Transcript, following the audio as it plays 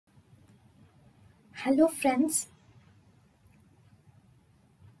Hello friends,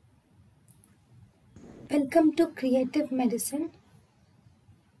 welcome to Creative Medicine.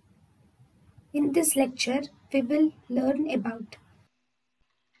 In this lecture, we will learn about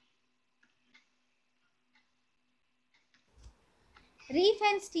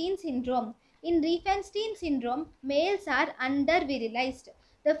Riefenstein syndrome. In Riefenstein syndrome, males are under-virilized.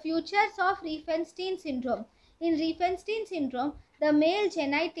 The features of Riefenstein syndrome. In Riefenstein syndrome, the male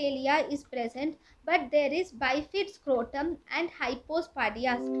genitalia is present, but there is bifid scrotum and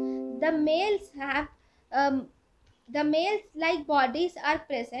hypospadias. The males have the males-like bodies are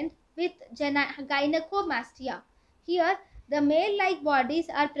present with gynecomastia. Here, the male-like bodies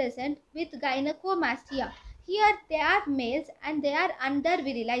are present with gynecomastia. Here, they are males and they are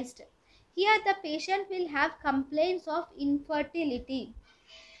under-virilized. Here, the patient will have complaints of infertility.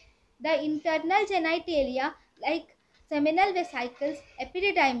 The internal genitalia like seminal vesicles,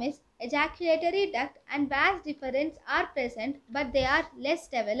 epididymis, ejaculatory duct and vas deferens are present, but they are less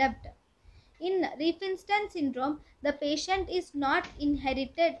developed. In Riefenstein syndrome, the patient is not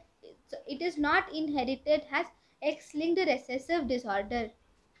inherited. It is not inherited as X-linked recessive disorder.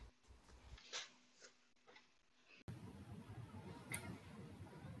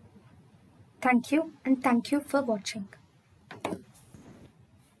 thank you and thank you for watching.